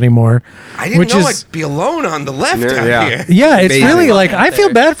himself anymore. I didn't know I'd be alone on the left out Yeah. here. Yeah, it's Amazing. really like I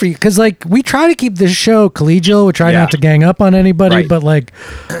feel bad for you because like we try to keep this show collegial. We try Yeah. not to gang up on anybody, Right. but like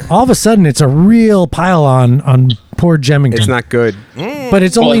all of a sudden it's a real pile on poor Jemington. It's not good. but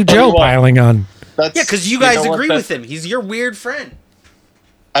it's only Well, tell Joe you what. piling on. That's, Yeah, because you guys know what, agree that's- with him. He's your weird friend.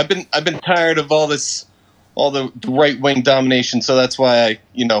 I've been tired of all the right wing domination. So that's why I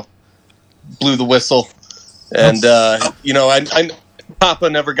blew the whistle, and I Papa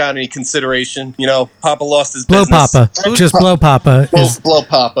never got any consideration. Papa lost his Blow business. Papa. Just blow Papa. Blow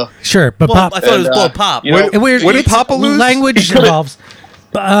Papa. Sure, but Well, Pop. I thought it was blow pop. What did Papa lose? Language involves.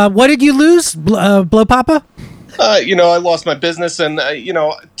 What did you lose? Blow Papa? I lost my business, and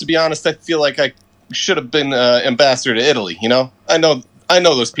to be honest, I feel like I should have been ambassador to Italy. I know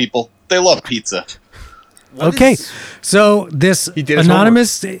those people. They love pizza. Okay, so this did his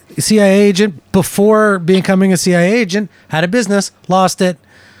anonymous CIA agent, before becoming a CIA agent, had a business, lost it.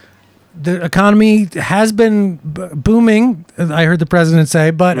 The economy has been booming, I heard the president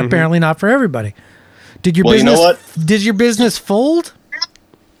say, but apparently not for everybody. Did your Well, you business? know what? Did your business fold?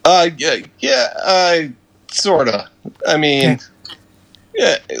 Yeah, sorta. I mean, Okay.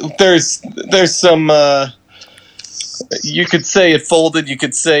 yeah, there's some. You could say it folded. You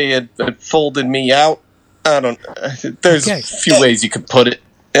could say it folded me out. I don't. There's Okay. a few ways you could put it.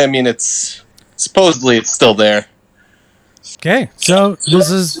 I mean, it's supposedly it's still there. Okay, so this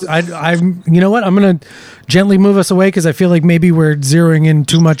is I'm. You know what? I'm gonna gently move us away because I feel like maybe we're zeroing in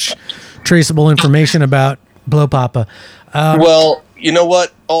too much traceable information about Blow Papa. Well, you know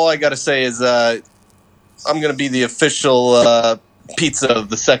what? All I gotta say is I'm gonna be the official pizza of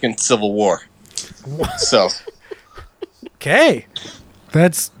the Second Civil War. So. Okay,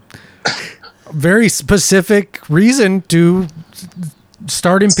 that's a very specific reason to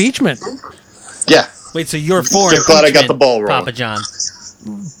start impeachment. Yeah. Wait, so you're for Just glad I got the impeachment, ball rolling. Papa John.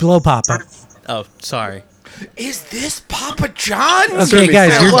 Blow Papa. Oh, sorry. Is this Papa John's? Okay, certainly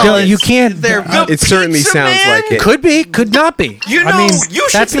guys, sounds you can't. It certainly Pizza sounds Man? like it. Could be, could not be. You know, I mean, you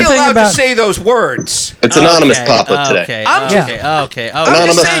should that's be the thing allowed about. to say those words. It's anonymous Okay, Papa today. Okay, I'm just- okay. I'm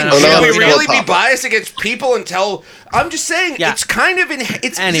Anonymous- just saying, should anonymous we really Papa. be biased against people until? I'm just saying, Yeah. it's kind of Anyway.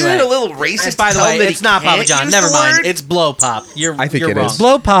 isn't it a little racist. And by to the tell way, him that it's he not Papa can't John. use Never the mind. word? It's blow pop. I think you're it wrong. is.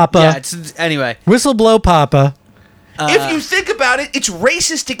 Blow Papa. Yeah, it's anyway. Whistle blow Papa. If you think about it, it's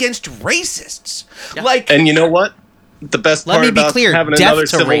racist against racists. Yeah. Like, And you know what? The best Let part me be about clear. having Death another to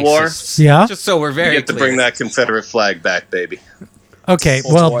Civil War, racists. Yeah. Just so we're you very get to clear. bring that Confederate flag back, baby. Okay,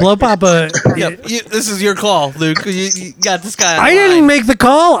 well, Blow Papa. Yep, this is your call, Luke. You got this guy. I didn't make the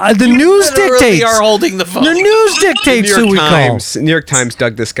call. The news Literally dictates. are holding the phone. The news dictates New who York we Times. New York Times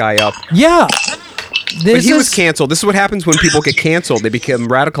dug this guy up. call. Yeah. But This he was is canceled. This is what happens when people get canceled. They become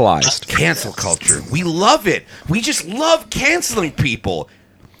radicalized. cancel culture. We love it. We just love canceling people.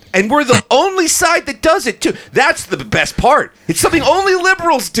 And we're the only side that does it, too. That's the best part. It's something only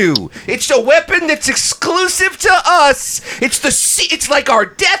liberals do. It's a weapon that's exclusive to us. It's like our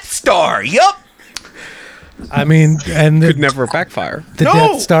Death Star. Yup. I mean, and Could the never backfire. No.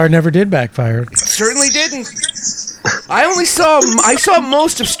 Death Star never did backfire. Certainly didn't. I saw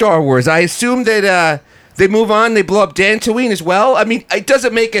most of Star Wars. I assume that they move on, they blow up Dantooine as well. I mean, it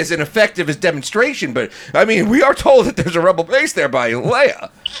doesn't make as an effective as demonstration, but I mean, we are told that there's a rebel base there by Leia.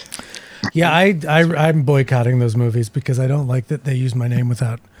 Yeah, I'm boycotting those movies because I don't like that they use my name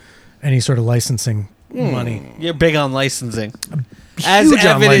without any sort of licensing money. You're big on licensing. As Huge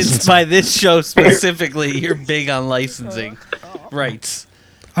on evidenced licensing. by this show specifically, you're big on licensing rights.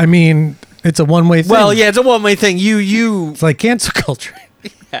 I mean, it's a one-way thing. Well, yeah, it's a one-way thing. You It's like cancel culture.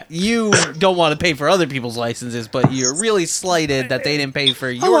 don't want to pay for other people's licenses, but you're really slighted that they didn't pay for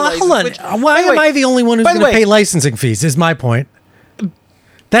your license. Hold on. which- Why by the am way- I the only one who's by the going to way- pay licensing fees? Is my point.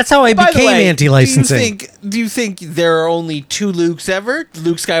 That's how I By the became way, anti-licensing. Do you think there are only two Lukes ever?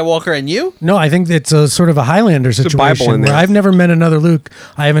 Luke Skywalker and you? No, I think it's a sort of a Highlander a Bible situation in where there. I've never met another Luke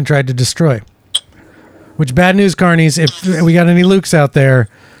I haven't tried to destroy. Which, bad news, carnies, if we got any Lukes out there,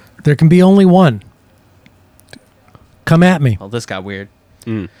 there can be only one. Come at me. Well, this got weird.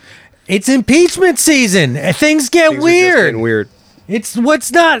 It's impeachment season. Things get Things are just weird. getting weird. It's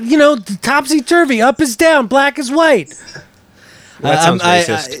what's not, topsy-turvy, up is down, black is white. Well, that sounds I-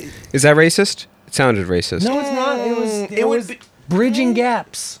 racist. Is that racist? It sounded racist. No, it's not. It was bridging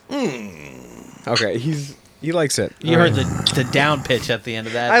gaps. Okay, he likes it. You heard the down pitch at the end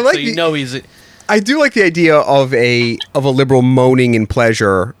of that. I like so you the- know he's. I do like the idea of a liberal moaning in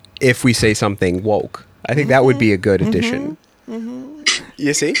pleasure if we say something woke. I think that would be a good addition.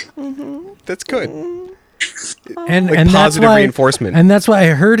 You see? That's good. And Like and that's positive why reinforcement. And that's why I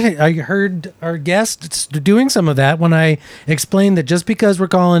heard our guests doing some of that when I explained that just because we're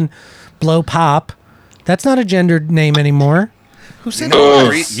calling Blow Pop, that's not a gendered name anymore.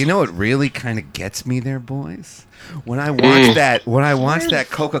 You know what really kind of gets me there, boys? When I watch that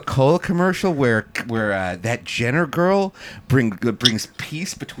Coca-Cola commercial where that Jenner girl brings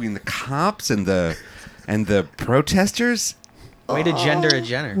peace between the cops and the protesters, Way to gender a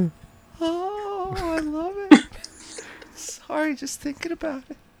Jenner. Oh, I love it. Sorry, just thinking about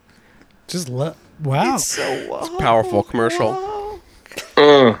it. Just wow. It's so Powerful commercial.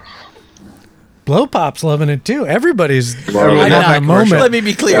 Blow Pop's loving it too. Everybody's Everyone having loved a that moment. commercial. Let me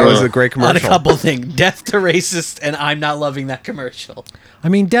be clear. That was a great On a commercial. couple things. Death to racist, and I'm not loving that commercial. I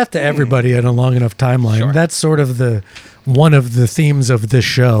mean, death to everybody in a long enough timeline. Sure. That's sort of one of the themes of this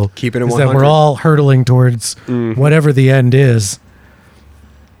show. Keep it in is that 100. we're all hurtling towards whatever the end is.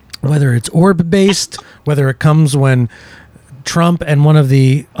 Whether it's orb based, whether it comes when Trump and one of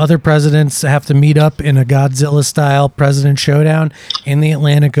the other presidents have to meet up in a Godzilla style president showdown in the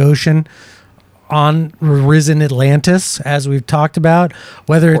Atlantic Ocean on risen Atlantis, as we've talked about,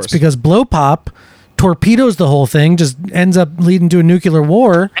 whether it's because Blow Pop torpedoes the whole thing, just ends up leading to a nuclear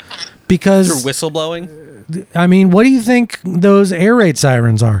war because Through whistleblowing? I mean, what do you think those air raid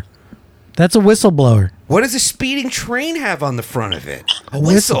sirens are? That's a whistleblower. What does a speeding train have on the front of it? A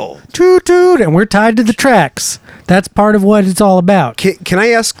whistle. Toot toot, and we're tied to the tracks. That's part of what it's all about. Can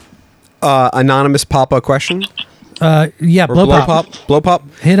I ask anonymous Papa a question? Yeah, Or blow pop. Blow Pop.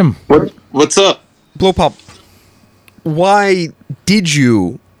 Hit him. What's up? Blow Pop. Why did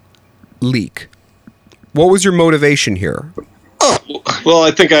you leak? What was your motivation here? Well,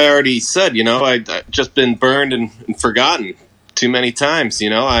 I think I already said, I just been burned and forgotten too many times.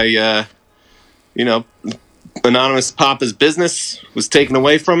 Anonymous Papa's business was taken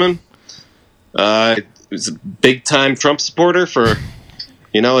away from him. He was a big time Trump supporter for,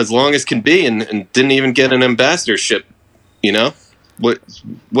 as long as can be, and didn't even get an ambassadorship. What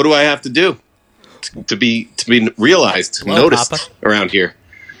do I have to do to be realized, Hello, noticed Papa. around here?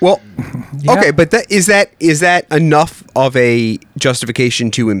 Well, okay, but is that enough of a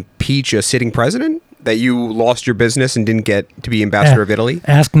justification to impeach a sitting president? That you lost your business and didn't get to be ambassador of Italy?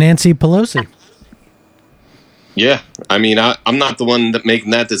 Ask Nancy Pelosi. Yeah, I mean, I'm not the one that making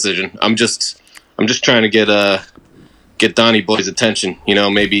that decision. I'm just trying to get Donnie Boy's attention.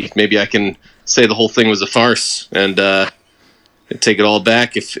 Maybe I can say the whole thing was a farce and take it all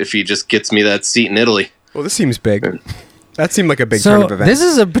back if he just gets me that seat in Italy. Well, this seems big. That seemed like a big turn So of events. this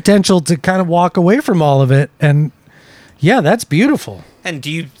is a potential to kind of walk away from all of it, and yeah, that's beautiful. And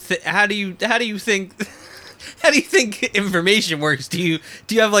how do you think information works? Do you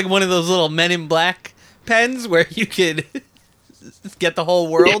have like one of those little Men in Black pens where you could get the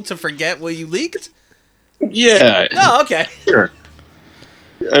whole world to forget what you leaked? Yeah. Oh, okay. Sure.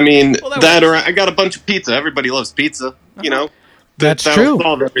 I mean, Well, that that or works. I got a bunch of pizza. Everybody loves pizza. That's that'll true.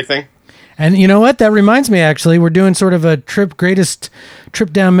 solve everything. And you know what? That reminds me. Actually, we're doing sort of a greatest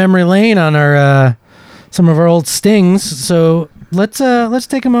trip down memory lane on our some of our old stings. So let's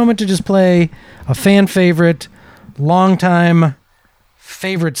take a moment to just play a fan favorite, longtime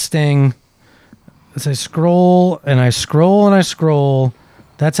favorite sting. As I scroll and I scroll and I scroll,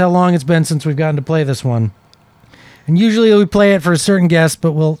 that's how long it's been since we've gotten to play this one. And usually we play it for a certain guest,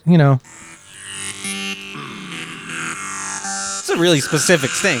 but we'll, It's a really specific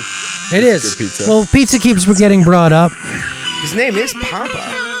thing. it is. good pizza. Well, pizza keeps getting brought up. His name is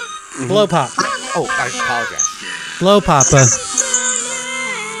Papa. Blow Pop. Oh, I apologize. Blow Papa.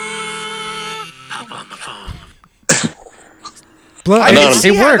 Blow, Anonymous. it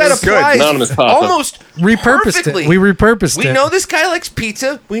See how that works. applies Anonymous Papa. almost Repurposed perfectly. it. We repurposed We it. know this guy likes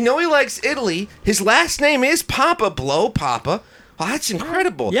pizza. We know he likes Italy. His last name is Papa. Blow Papa. Well, that's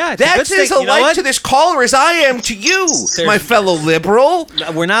incredible. Yeah, it's a that's good as thing. You know alike what? to this caller as I am to you, my fellow liberal.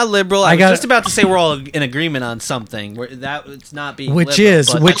 We're not liberal. I I was got- just about to say we're all in agreement on something. It's not being Which liberal,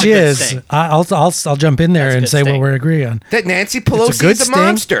 is, but which that's a good is, thing. I'll jump in there That's a and good say what sting. we're agreeing on. That Nancy Pelosi good is a sting.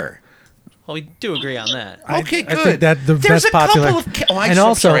 monster. Well, we do agree on that. Okay, good. I think that There's that's a popular. couple of. Oh, and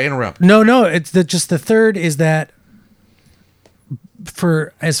also, sorry, interrupt. No, it's just the third is that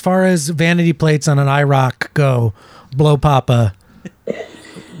for as far as vanity plates on an IROC go, Blow Papa,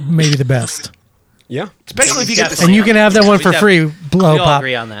 maybe the best. Yeah. Especially if you get the. And you can have that one We for def- free, Blow We all Pop.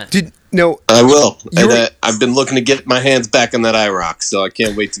 agree on that. I will. You were- And, I've been looking to get my hands back on that IROC, so I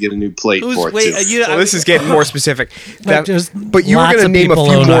can't wait to get a new plate for it, too. Well, this is getting more specific. just But you were lots going to of name a people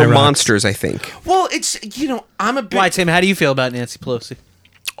few own more IROCs. monsters, I think. Well, it's I'm a big. Why, Tim? How do you feel about Nancy Pelosi?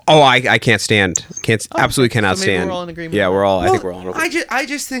 Oh, I can't stand. Absolutely cannot so maybe stand. we're all in agreement Yeah, on we're that. all. I think Well, we're all. In agreement. I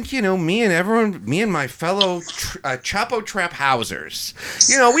just think me and my fellow Chapo Trap Housers,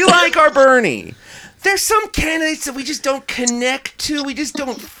 we like our Bernie. There's some candidates that we just don't connect to. We just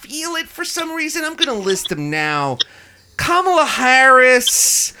don't feel it for some reason. I'm gonna list them now: Kamala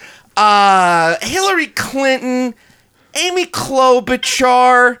Harris, Hillary Clinton, Amy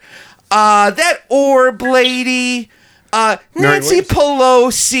Klobuchar, that Orb lady. Nancy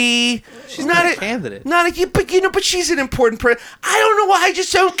Pelosi. She's not a candidate. But she's an important person. I don't know why I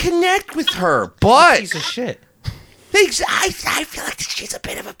just don't connect with her. But Piece of shit. I feel like she's a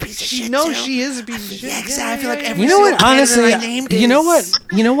bit of a piece of shit. No, too. she is a piece of shit. Yeah, exactly. I feel like every You know what? single Honestly, candidate I named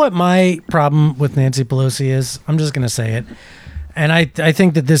you know what my problem with Nancy Pelosi is? I'm just going to say it, and I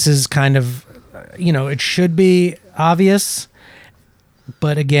think that this is kind of, it should be obvious,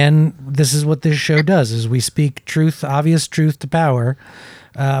 but again, this is what this show does: is we speak truth, obvious truth to power.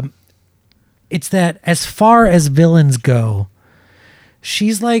 It's that as far as villains go,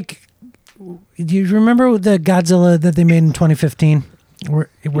 she's like. Do you remember the Godzilla that they made in 2015, where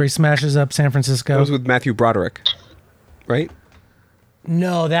he smashes up San Francisco? That was with Matthew Broderick, right?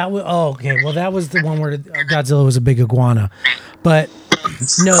 No, that was okay. Well, that was the one where Godzilla was a big iguana, but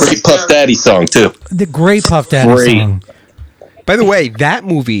no, Great Puff Daddy song too. the Great Puff Daddy Great. song. By the way, that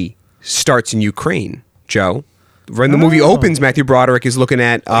movie starts in Ukraine, Joe. When the movie opens, Matthew Broderick is looking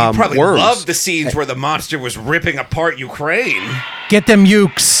at probably worms. loved the scenes where the monster was ripping apart Ukraine. Get them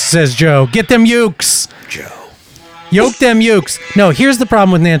ukes, says Joe. Get them ukes. Joe. Yoke them ukes. No, here's the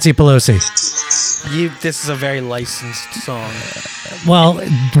problem with Nancy Pelosi. This is a very licensed song. Well,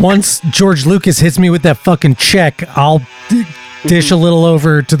 once George Lucas hits me with that fucking check, I'll dish a little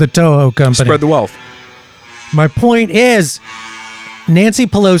over to the Toho company. Spread the wealth. My point is, Nancy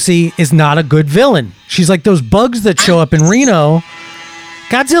Pelosi is not a good villain. She's like those bugs that show up in Reno.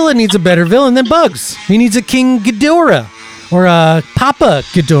 Godzilla needs a better villain than Bugs. He needs a King Ghidorah or a Papa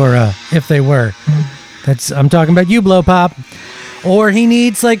Ghidorah, if they were. I'm talking about you, Blow Pop. Or he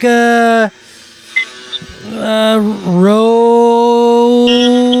needs like a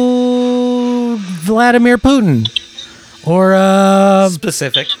Vladimir Putin or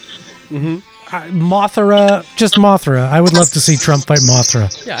Specific. Mothra, just Mothra. I would love to see Trump fight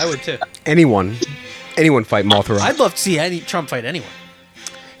Mothra. Yeah, I would too. Anyone fight Mothra. I'd love to see Trump fight anyone.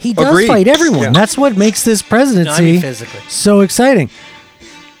 He does Agreed. fight everyone. Yeah. That's what makes this presidency No, I mean physically. so exciting.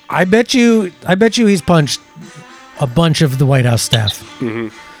 I bet you he's punched a bunch of the White House staff.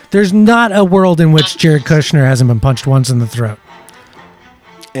 Mm-hmm. There's not a world in which Jared Kushner hasn't been punched once in the throat.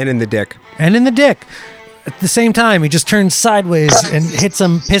 And in the dick. And in the dick. At the same time, he just turns sideways and hits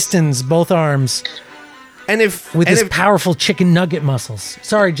some pistons, both arms, And if with and his if, powerful chicken nugget muscles.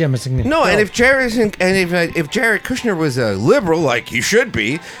 Sorry, Gemma Signet. no, and if Jared if Jared Kushner was a liberal like he should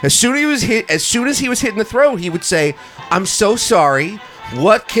be, as soon as he was hit in the throat, he would say, "I'm so sorry.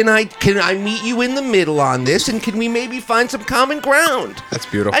 What can I meet you in the middle on this, and can we maybe find some common ground?" That's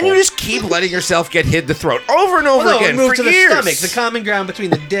beautiful. And you just keep letting yourself get hit in the throat over and over again move for to years. the stomach. The common ground between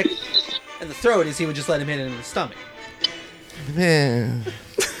the dick and the throat is he would just let him hit it in the stomach. Man.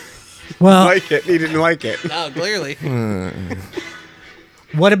 Well, Like it. He didn't like it. No, clearly.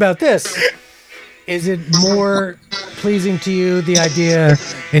 what about this? Is it more pleasing to you, the idea,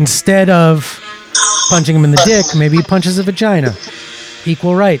 instead of punching him in the dick, maybe he punches a vagina?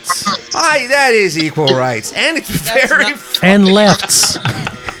 Equal rights. That is equal rights, and it's very. And lefts.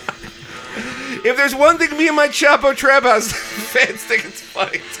 If there's one thing me and my Chapo Trap House fans think it's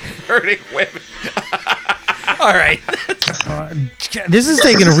funny, it's hurting women. All right. This is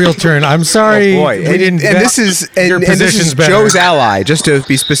taking a real turn. I'm sorry. Oh boy. we And, didn't and vet this is your and this positions is better. Joe's ally, just to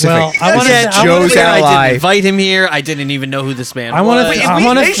be specific. Well, I wanna- This is I wanna Joe's say I didn't ally. invite him here. I didn't even know who this man I was. wanna- Wait, I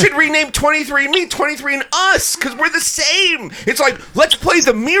wanna- they should rename 23andMe 23 and Us, because we're the same. It's like, let's play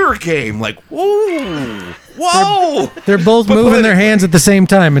the mirror game. Like, whoa. They're both moving their hands at the same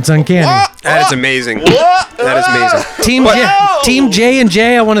time. It's uncanny. That is amazing. What? That is amazing. Team J and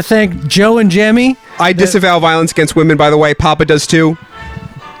J, I want to thank Joe and Jemmy. I disavow violence against women, by the way. Papa does too.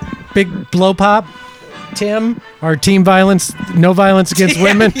 Big blow pop. Tim, our team violence, no violence against Yeah,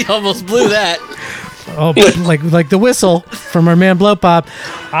 women. he almost blew that. Oh, like the whistle from our man Blow Pop.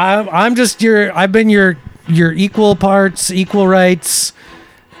 I've been your equal parts, equal rights,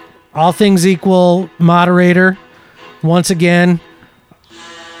 all things equal moderator. Once again,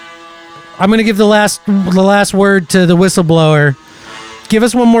 I'm gonna give the last word to the whistleblower. Give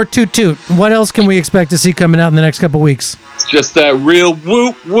us one more toot toot. What else can we expect to see coming out in the next couple weeks? Just that real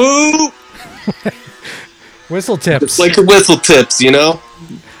whoop whoop. Whistle tips. It's like the whistle tips, you know?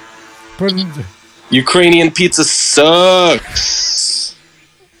 Ukrainian pizza sucks.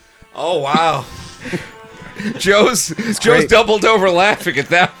 Oh, wow. Joe's great. doubled over laughing at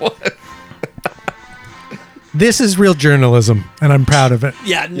that one. This is real journalism, and I'm proud of it.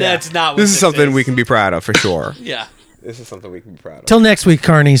 Yeah, that's not what This is something we can be proud of for sure. Yeah. This is something we can be proud of. Till next week,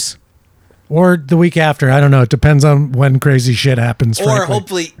 Carnies. Or the week after. I don't know. It depends on when crazy shit happens. Or frankly.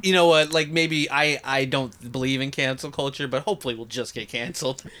 hopefully, you know what, like maybe I don't believe in cancel culture, but hopefully we'll just get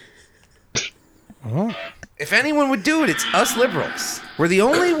canceled. If anyone would do it, it's us liberals. We're the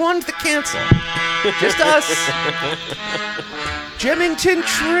only ones that cancel. Just us. Jemington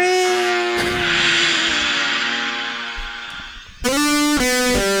Trib.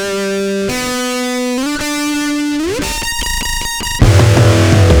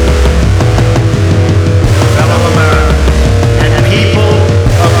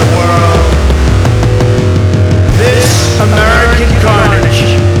 American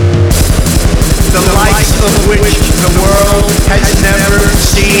carnage, the likes of which the world has never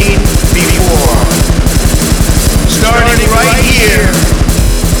seen before. Starting right here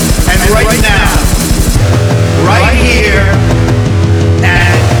and right now. Right here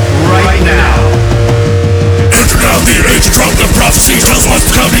and right now. Enter now the age of Trump, the prophecy tells what's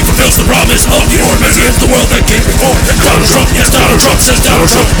coming, fulfills the promise of the ornament is the world that came before. Donald Trump, yes, Donald Trump says Donald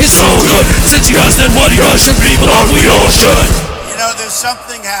Trump is so good. Since he has done what he does, should be belong, we all should. You know, there's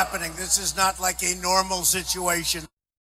something happening. This is not like a normal situation.